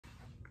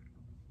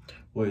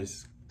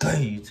What's good,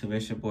 YouTube?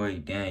 It's your boy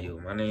Daniel.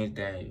 My name is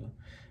Daniel.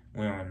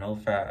 We're on No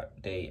Fap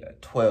Day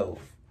 12.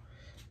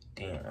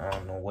 Damn, I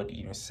don't know what to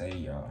even say,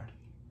 y'all.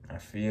 I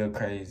feel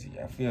crazy.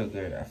 I feel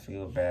good. I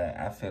feel bad.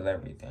 I feel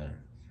everything.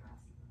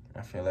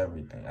 I feel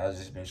everything. I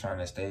just been trying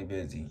to stay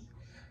busy.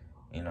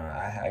 You know,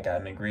 I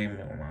got an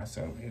agreement with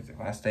myself. If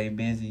I stay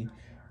busy,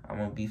 I'm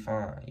gonna be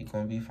fine. You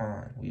gonna be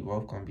fine. We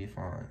both gonna be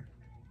fine.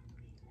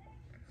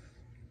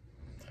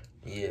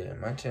 Yeah,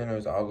 my channel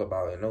is all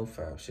about no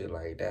fap shit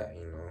like that,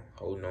 you know,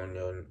 holding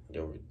on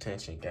your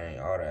retention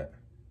game, all that.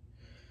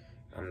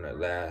 I'm the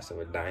last of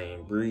a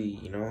dying breed,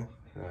 you know,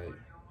 like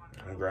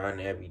I'm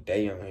grinding every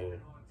day on here.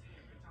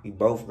 We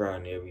both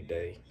grinding every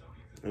day.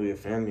 We a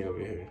family over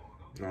here,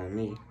 you know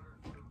me.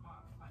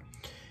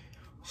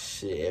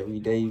 Shit, every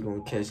day you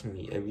gonna catch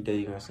me. Every day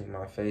you gonna see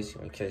my face. You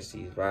gonna catch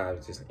these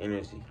vibes, this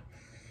energy.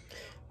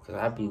 Cause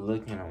I be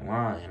looking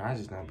online and I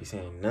just don't be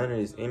seeing none of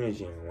this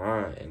energy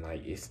online, and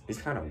like it's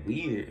kind of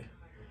weird.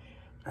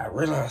 I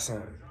realized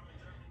something.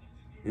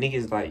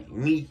 Niggas like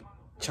me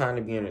trying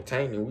to be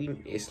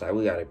entertaining, it's like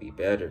we gotta be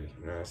better.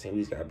 You know what I'm saying?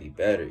 We just gotta be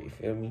better, you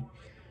feel me?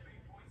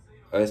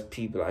 Us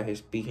people out here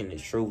speaking the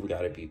truth, we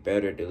gotta be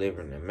better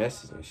delivering the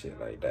message and shit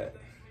like that.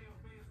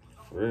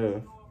 For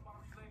real.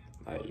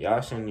 Like,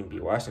 y'all shouldn't even be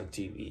watching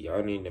TV.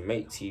 Y'all need to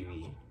make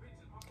TV.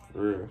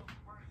 For real.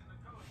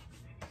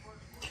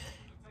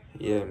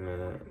 Yeah,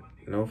 man.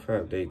 No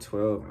Fap Day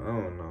 12. I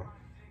don't know.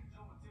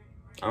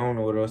 I don't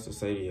know what else to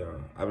say to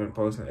y'all. I've been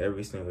posting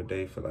every single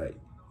day for like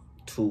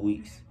 2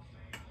 weeks.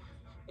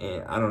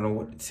 And I don't know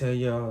what to tell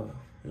y'all.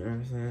 You know what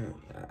I'm saying?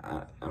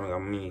 I don't got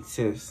many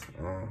tips.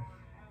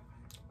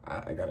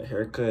 I got a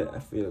haircut. I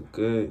feel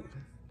good.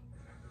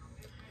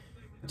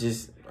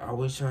 Just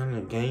always trying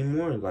to gain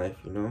more in life,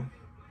 you know?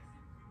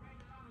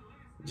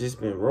 Just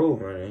been road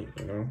running,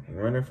 you know?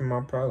 Running from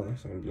my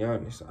problems, I'm gonna be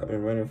honest. I've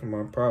been running from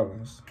my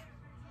problems.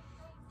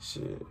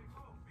 Shit.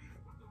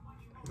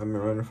 I've been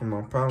running from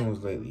my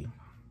problems lately.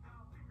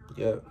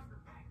 Yep.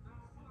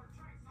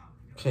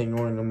 Can't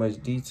go into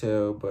much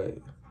detail, but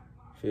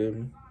feel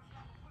me?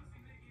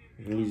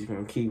 We just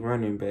gonna keep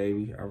running,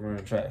 baby. I run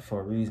a track for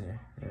a reason.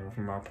 You know,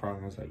 for my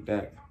problems like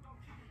that.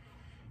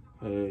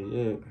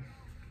 Yeah.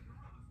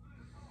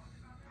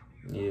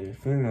 Yeah,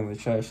 female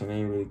attraction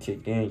ain't really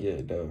kicked in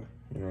yet, though.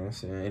 You know what I'm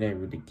saying? It ain't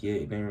really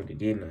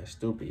did nothing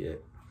stupid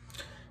yet.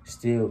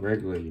 Still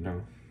regular, you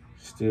know.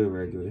 Still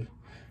regular.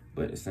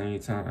 But at the same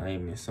time, I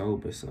ain't been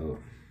sober, so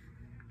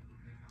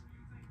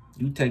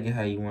you take it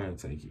how you want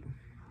to take it.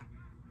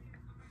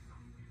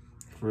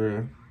 For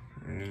real.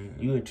 I mean,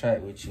 you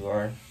attract what you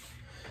are.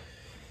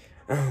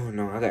 I don't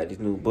know. I got this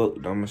new book.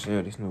 I'm gonna show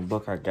you this new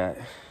book I got.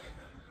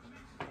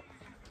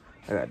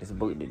 I got this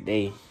book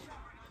today.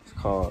 It's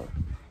called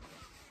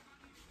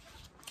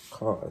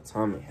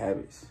Atomic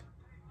Habits.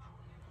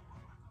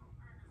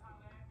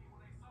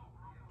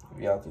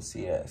 If y'all can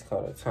see that, it's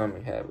called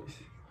Atomic Habits.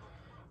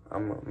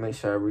 I'm gonna make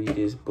sure I read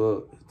this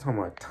book. It's talking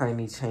about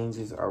tiny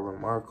changes are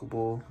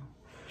remarkable.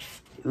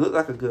 It looked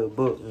like a good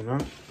book, you know?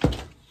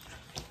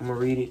 I'm gonna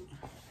read it.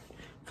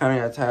 Kind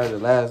of got tired of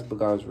the last book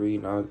I was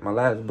reading. My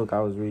last book I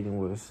was reading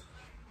was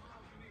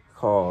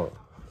called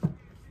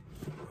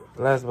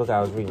Laws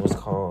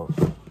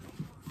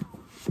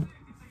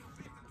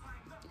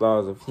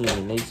of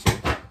Human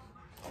Nature.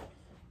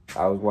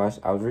 I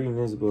was reading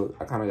this book.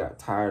 I kind of got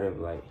tired of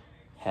like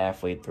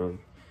halfway through,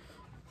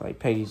 like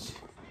page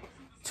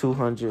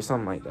 200,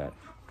 something like that.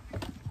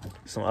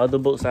 Some other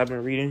books I've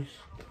been reading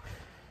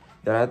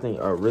that I think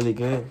are really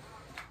good.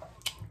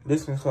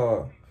 This one's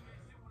called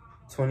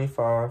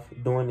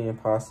 25 Doing the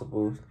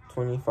Impossible,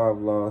 25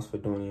 Laws for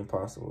Doing the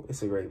Impossible.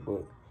 It's a great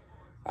book.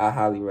 I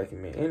highly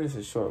recommend it. And it's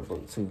a short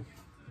book too.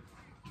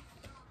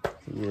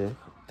 Yeah.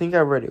 I think I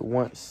read it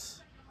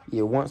once.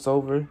 Yeah, once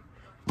over.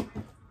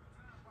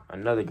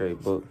 Another great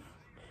book.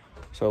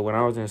 So when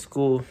I was in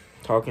school,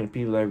 talking to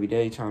people every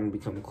day, trying to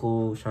become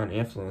cool, trying to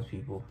influence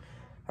people,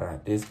 I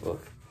got this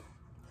book.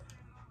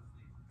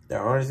 There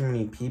aren't as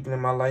many people in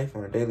my life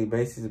on a daily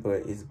basis,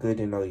 but it's good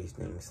to know these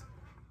things.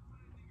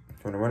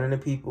 When I run into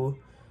people,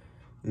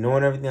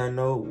 knowing everything I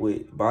know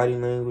with body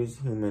language,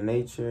 human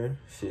nature,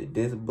 shit,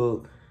 this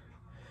book,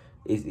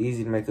 it's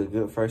easy to make a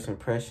good first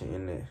impression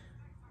and to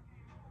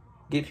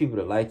get people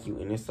to like you.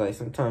 And it's like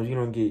sometimes you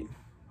don't get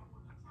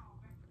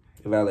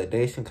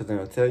validation because they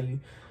don't tell you,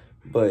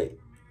 but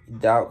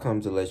the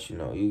outcomes will let you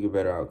know. You get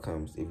better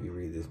outcomes if you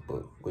read this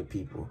book with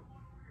people.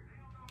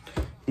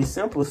 It's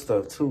simple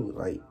stuff too,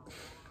 like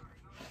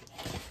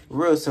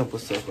real simple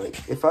stuff.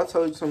 Like if I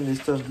told you some of this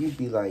stuff, you'd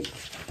be like,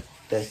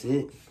 that's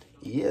it?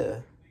 Yeah.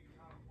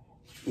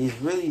 It's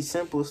really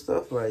simple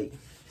stuff like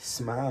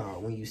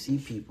smile when you see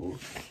people.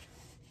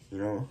 You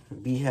know,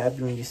 be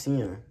happy when you see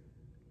them.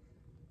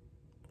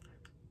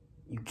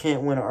 You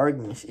can't win an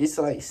argument. It's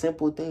like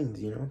simple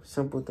things, you know,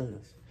 simple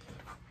things.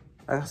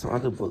 I got some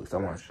other books I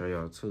want to show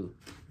y'all too.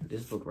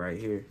 This book right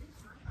here.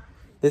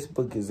 This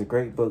book is a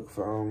great book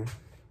for,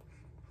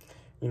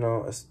 you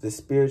know, the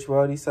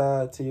spirituality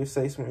side to your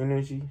sexual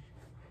energy.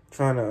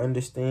 Trying to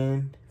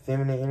understand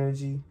feminine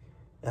energy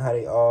and how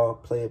they all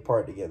play a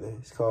part together.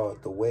 It's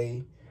called The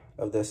Way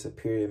of the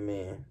superior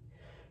man.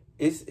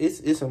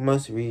 It's a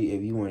must read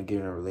if you want to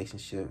get in a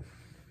relationship.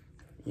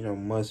 You know,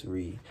 must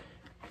read.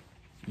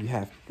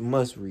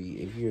 Must read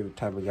if you're the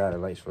type of guy that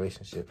likes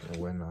relationships and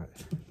whatnot.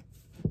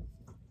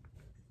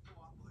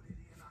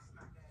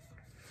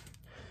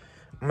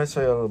 I'm gonna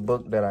show you a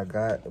book that I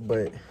got,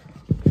 but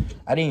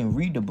I didn't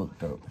read the book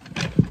though.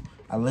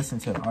 I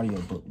listened to the audio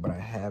book, but I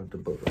have the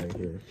book right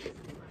here.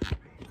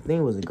 I think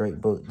it was a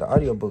great book. The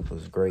audio book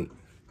was great.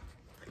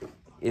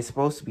 It's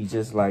supposed to be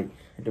just like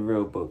the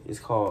real book. It's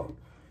called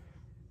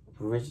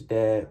Rich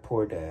Dad,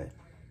 Poor Dad.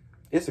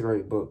 It's a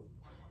great book.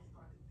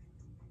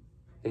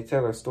 They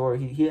tell a story.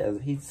 He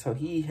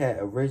had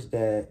a rich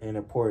dad and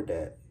a poor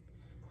dad.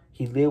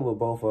 He lived with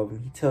both of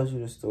them. He tells you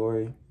the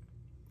story.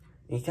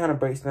 And he kind of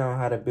breaks down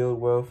how to build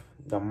wealth,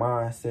 the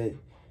mindset,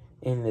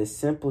 and the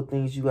simple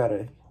things you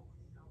gotta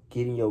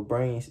get in your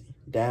brains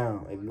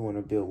down if you want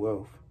to build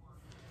wealth.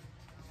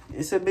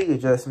 It's a big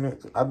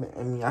adjustment. I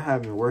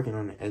haven't been working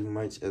on it as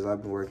much as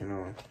I've been working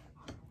on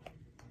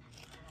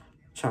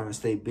trying to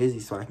stay busy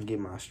so I can get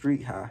my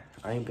street high.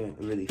 I ain't been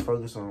really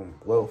focused on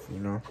wealth, you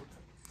know.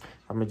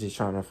 I've been just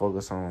trying to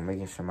focus on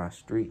making sure my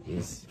street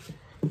is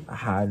a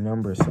high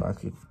number so I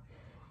could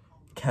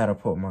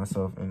catapult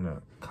myself in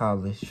the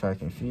college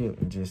track and field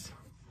and just,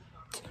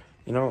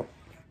 you know,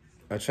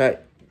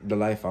 attract the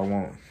life I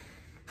want.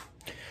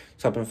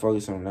 So I've been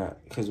focused on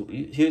that. Because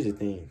here's the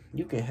thing.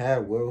 You can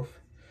have wealth,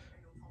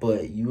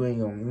 but you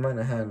might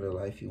not have the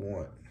life you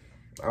want.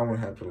 I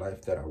want to have the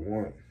life that I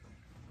want.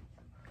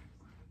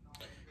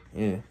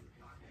 Yeah.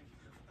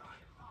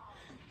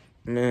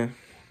 Man,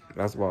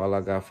 that's about all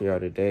I got for y'all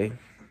today.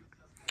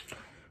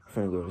 I'm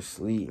finna go to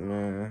sleep,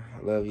 man.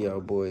 Love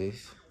y'all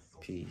boys.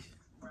 Peace.